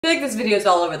I feel like this video is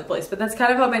all over the place, but that's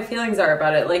kind of how my feelings are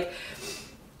about it. Like,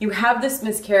 you have this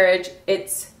miscarriage,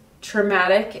 it's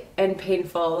traumatic and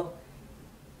painful,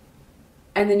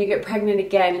 and then you get pregnant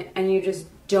again and you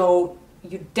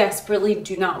desperately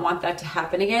do not want that to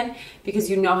happen again because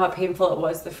you know how painful it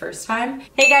was the first time.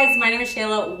 Hey guys, my name is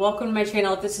Shayla. Welcome to my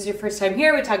channel. If this is your first time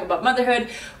here, we talk about motherhood,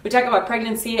 we talk about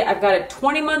pregnancy. I've got a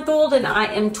 20-month-old and I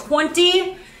am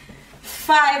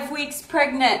 25 weeks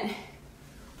pregnant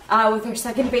with our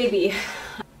second baby.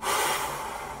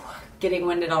 Getting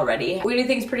winded already. We do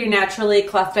things pretty naturally: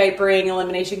 cloth diapering,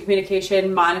 elimination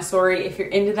communication, Montessori. If you're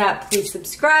into that, please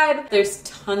subscribe. There's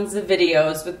tons of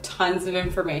videos with tons of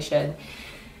information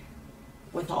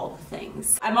with all the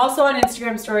things. I'm also on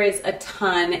Instagram stories a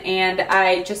ton, and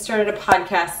I just started a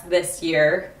podcast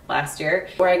last year,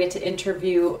 where I get to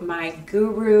interview my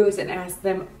gurus and ask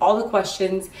them all the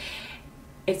questions.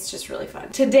 It's just really fun.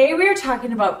 Today we are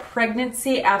talking about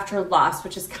pregnancy after loss,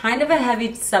 which is kind of a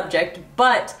heavy subject,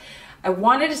 but I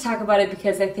wanted to talk about it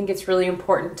because I think it's really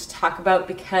important to talk about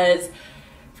because,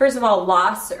 first of all,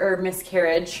 loss or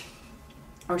miscarriage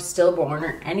or stillborn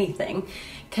or anything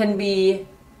can be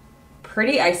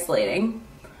pretty isolating,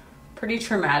 pretty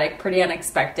traumatic, pretty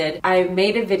unexpected. I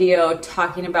made a video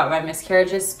talking about my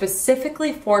miscarriages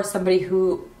specifically for somebody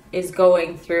who is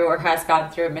going through or has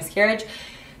gone through a miscarriage,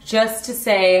 just to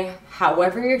say,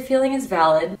 however you're feeling is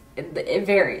valid. It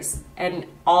varies, and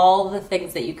all the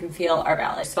things that you can feel are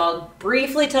valid. So I'll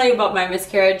briefly tell you about my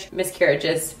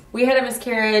miscarriages. We had a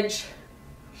miscarriage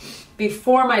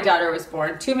before my daughter was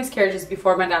born, 2 miscarriages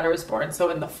before my daughter was born. So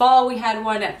in the fall we had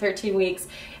one at 13 weeks,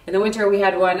 in the winter we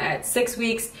had one at 6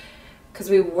 weeks, because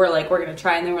we were like, we're gonna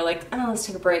try, and then we're like, oh, let's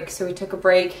take a break. So we took a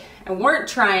break and weren't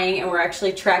trying, and we're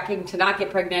actually tracking to not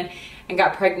get pregnant, and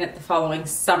got pregnant the following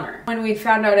summer. When we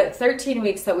found out at 13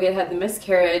 weeks that we had the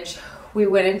miscarriage, we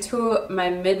went into my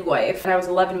midwife, and I was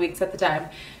 11 weeks at the time.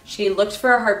 She looked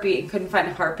for a heartbeat and couldn't find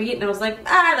a heartbeat, and I was like,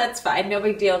 that's fine, no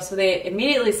big deal. So they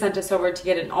immediately sent us over to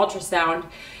get an ultrasound,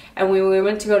 and when we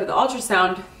went to go to the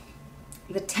ultrasound,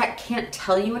 the tech can't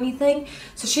tell you anything.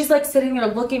 So she's like sitting there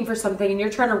looking for something, and you're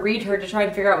trying to read her to try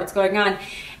and figure out what's going on.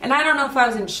 And I don't know if I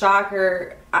was in shock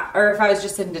or if I was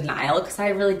just in denial, because I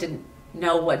really didn't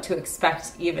know what to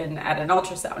expect even at an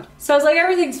ultrasound. So I was like,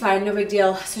 everything's fine, no big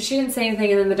deal. So she didn't say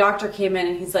anything, and then the doctor came in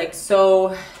and he's like,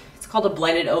 so it's called a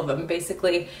blighted ovum.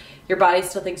 Basically, your body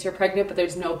still thinks you're pregnant, but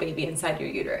there's no baby inside your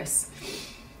uterus.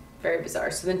 Very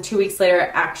bizarre. So then 2 weeks later, I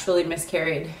actually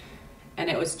miscarried, and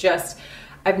it was just,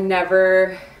 I don't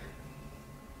know,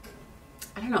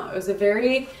 it was a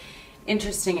very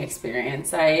interesting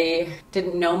experience. I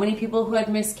didn't know many people who had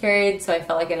miscarried, so I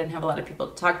felt like I didn't have a lot of people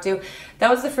to talk to. That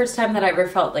was the first time that I ever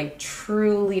felt like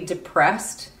truly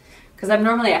depressed, because I'm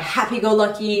normally a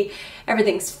happy-go-lucky,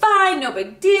 everything's fine, no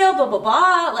big deal, blah, blah,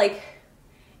 blah, like,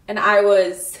 and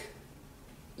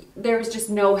there was just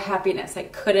no happiness. I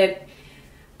couldn't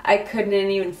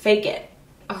even fake it.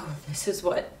 Oh, this is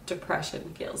what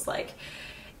depression feels like.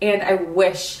 And I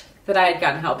wish that I had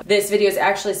gotten help. This video is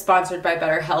actually sponsored by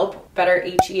BetterHelp,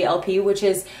 H-E-L-P, which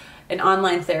is an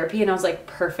online therapy. And I was like,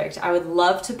 perfect. I would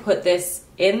love to put this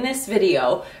in this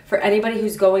video for anybody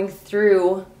who's going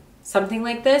through something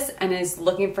like this and is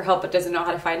looking for help but doesn't know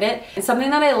how to find it. And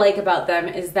something that I like about them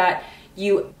is that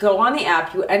you go on the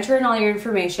app, you enter in all your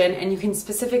information, and you can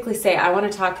specifically say, I want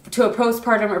to talk to a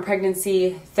postpartum or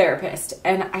pregnancy therapist.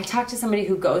 And I talked to somebody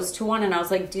who goes to one, and I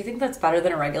was like, do you think that's better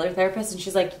than a regular therapist? And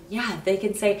she's like, yeah, they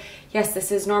can say, yes,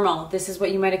 this is normal. This is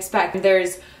what you might expect.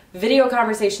 There's video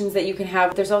conversations that you can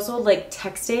have. There's also like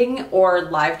texting or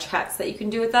live chats that you can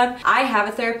do with them. I have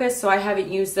a therapist, so I haven't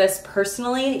used this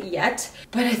personally yet,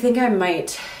 but I think I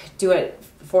might do it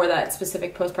for that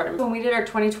specific postpartum. When we did our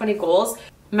 2020 goals,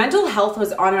 mental health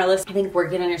was on our list. I think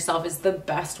working on yourself is the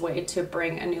best way to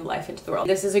bring a new life into the world.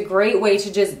 This is a great way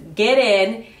to just get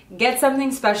in, get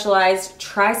something specialized,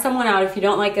 try someone out. If you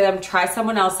don't like them, try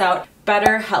someone else out.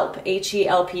 BetterHelp,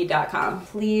 HELP.com.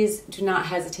 Please do not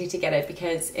hesitate to get it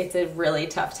because it's a really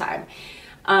tough time.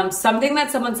 Something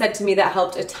that someone said to me that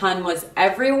helped a ton was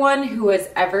everyone who has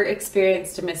ever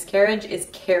experienced a miscarriage is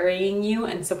carrying you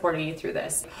and supporting you through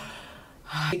this.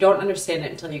 You don't understand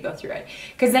it until you go through it.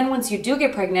 Because then once you do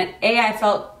get pregnant, I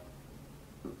felt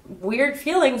weird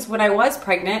feelings when I was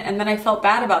pregnant, and then I felt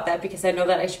bad about that because I know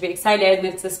that I should be excited and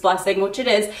it's this blessing, which it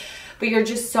is, but you're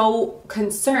just so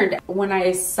concerned. When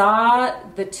I saw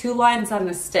the 2 lines on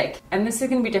the stick, and this is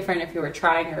gonna be different if you were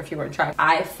trying or if you weren't trying,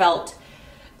 I felt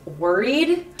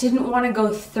worried, didn't want to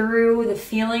go through the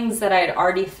feelings that I had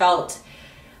already felt.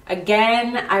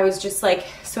 Again, I was just like,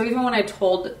 so even when I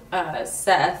told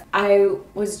Seth, I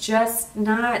was just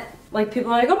not, like,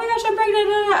 people are like, oh my gosh, I'm pregnant.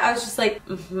 I was just like,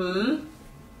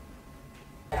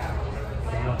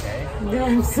 Yeah,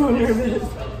 I'm so nervous.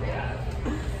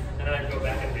 And I'd go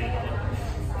back and read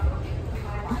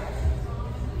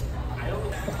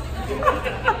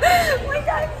Oh my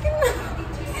God.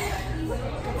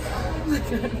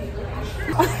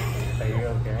 Are you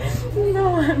okay?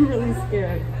 No, I'm really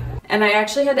scared. And I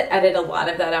actually had to edit a lot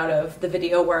of that out of the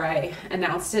video where I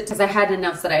announced it, because I hadn't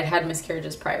announced that I'd had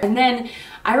miscarriages prior. And then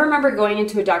I remember going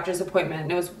into a doctor's appointment,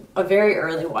 and it was a very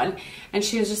early one, and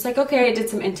she was just like, okay, I did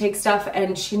some intake stuff,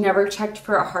 and she never checked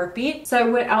for a heartbeat. So I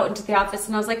went out into the office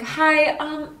and I was like, hi,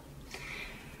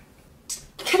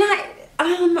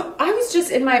 I was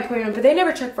just in my appointment, but they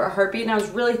never checked for a heartbeat, and I was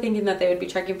really thinking that they would be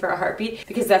checking for a heartbeat,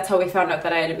 because that's how we found out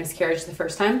that I had a miscarriage the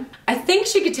first time. I think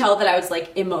she could tell that I was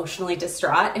like emotionally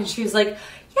distraught, and she was like,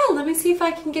 yeah, let me see if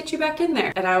I can get you back in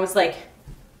there. And I was like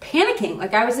panicking,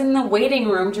 like I was in the waiting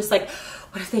room just like,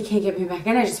 what if they can't get me back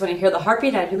in? I just want to hear the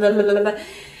heartbeat.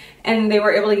 And they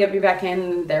were able to get me back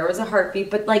in. There was a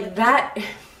heartbeat, but like that,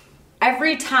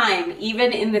 every time,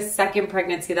 even in the second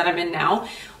pregnancy that I'm in now,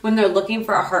 when they're looking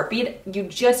for a heartbeat, your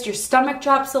stomach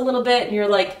drops a little bit, and you're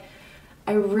like,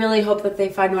 I really hope that they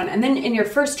find one. And then in your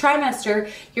first trimester,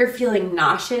 you're feeling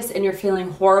nauseous and you're feeling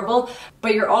horrible,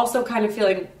 but you're also kind of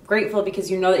feeling grateful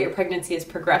because you know that your pregnancy is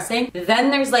progressing.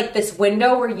 Then there's like this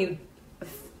window where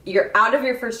you're out of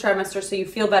your first trimester, so you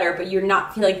feel better, but you're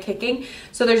not feeling kicking.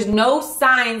 So there's no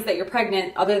signs that you're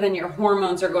pregnant other than your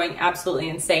hormones are going absolutely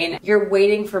insane. You're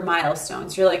waiting for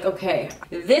milestones. You're like, okay,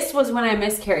 this was when I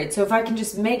miscarried, so if I can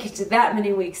just make it to that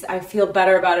many weeks, I feel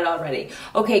better about it already.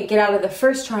 Okay, get out of the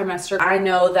first trimester. I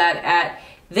know that at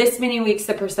this many weeks,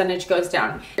 the percentage goes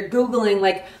down. You're Googling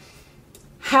like,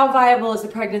 how viable is the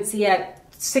pregnancy at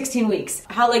 16 weeks?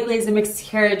 How likely is a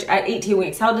miscarriage at 18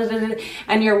 weeks?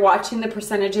 And you're watching the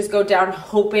percentages go down,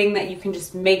 hoping that you can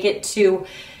just make it to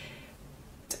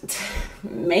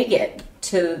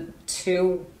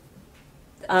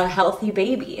a healthy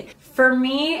baby. For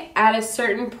me, at a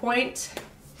certain point,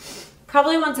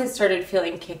 probably once I started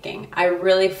feeling kicking, I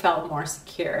really felt more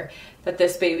secure that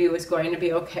this baby was going to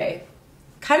be okay.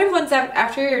 Kind of once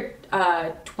after your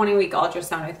 20-week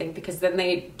ultrasound, I think, because then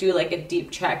they do like a deep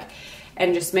check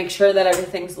and just make sure that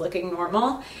everything's looking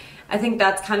normal. I think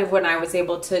that's kind of when I was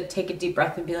able to take a deep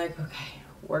breath and be like, okay,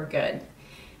 we're good.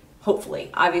 Hopefully.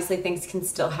 Obviously things can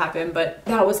still happen, but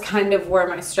that was kind of where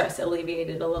my stress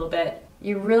alleviated a little bit.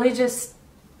 You really just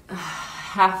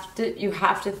have to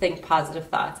think positive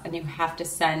thoughts, and you have to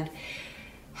send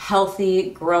healthy,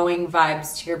 growing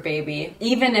vibes to your baby,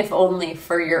 even if only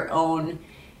for your own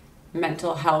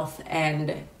mental health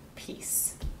and peace.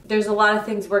 There's a lot of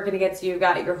things working against you. You've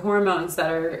got your hormones that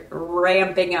are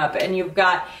ramping up, and you've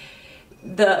got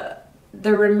the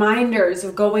reminders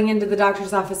of going into the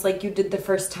doctor's office like you did the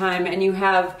first time, and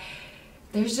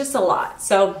there's just a lot.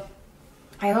 So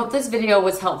I hope this video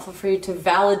was helpful for you to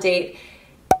validate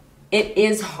it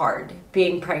is hard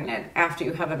being pregnant after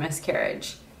you have a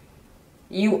miscarriage.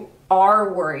 You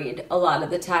are worried a lot of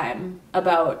the time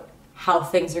about how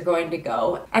things are going to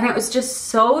go. And it was just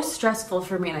so stressful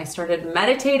for me, and I started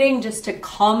meditating just to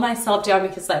calm myself down,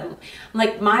 because I'm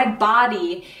like, my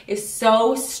body is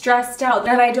so stressed out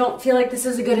that I don't feel like this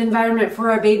is a good environment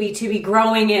for a baby to be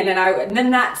growing in, and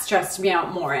then that stressed me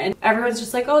out more. And everyone's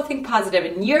just like, oh, think positive,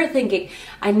 and you're thinking,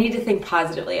 I need to think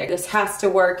positively. This has to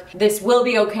work. This will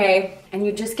be okay. And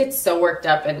you just get so worked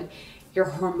up, and you're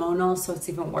hormonal, so it's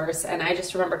even worse. And I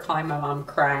just remember calling my mom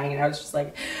crying, and I was just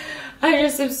like, I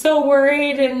just am so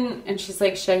worried. And she's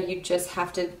like, Shay, you just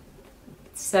have to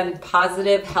send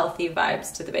positive, healthy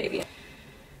vibes to the baby.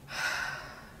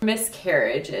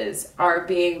 Miscarriages are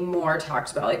being more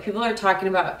talked about. Like, people are talking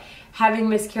about having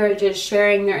miscarriages,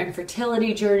 sharing their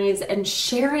infertility journeys, and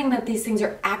sharing that these things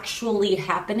are actually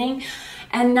happening.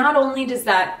 And not only does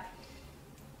that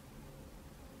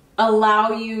allow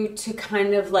you to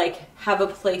kind of like have a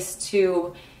place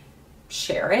to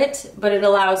share it, but it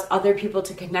allows other people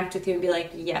to connect with you and be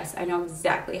like, yes, I know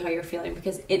exactly how you're feeling,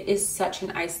 because it is such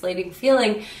an isolating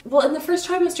feeling. Well, in the first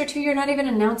trimester too, you're not even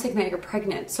announcing that you're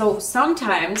pregnant. So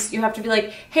sometimes you have to be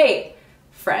like, hey,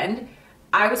 friend,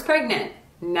 I was pregnant.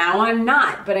 Now I'm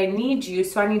not, but I need you.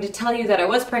 So I need to tell you that I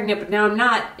was pregnant, but now I'm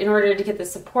not, in order to get the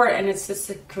support. And it's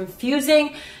just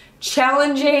confusing,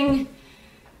 challenging.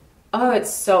 Oh,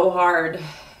 it's so hard.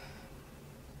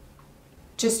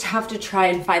 Just have to try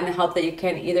and find the help that you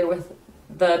can, either with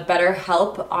the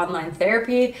BetterHelp online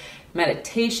therapy,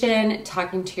 meditation,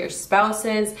 talking to your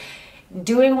spouses,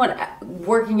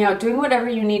 working out, doing whatever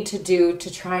you need to do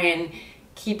to try and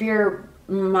keep your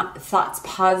thoughts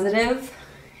positive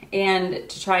and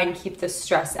to try and keep the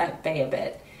stress at bay a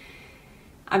bit.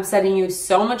 I'm sending you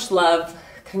so much love.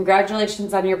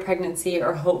 Congratulations on your pregnancy,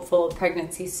 or hopeful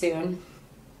pregnancy soon.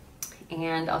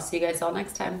 and I'll see you guys all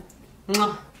next time.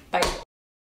 Mwah. Bye.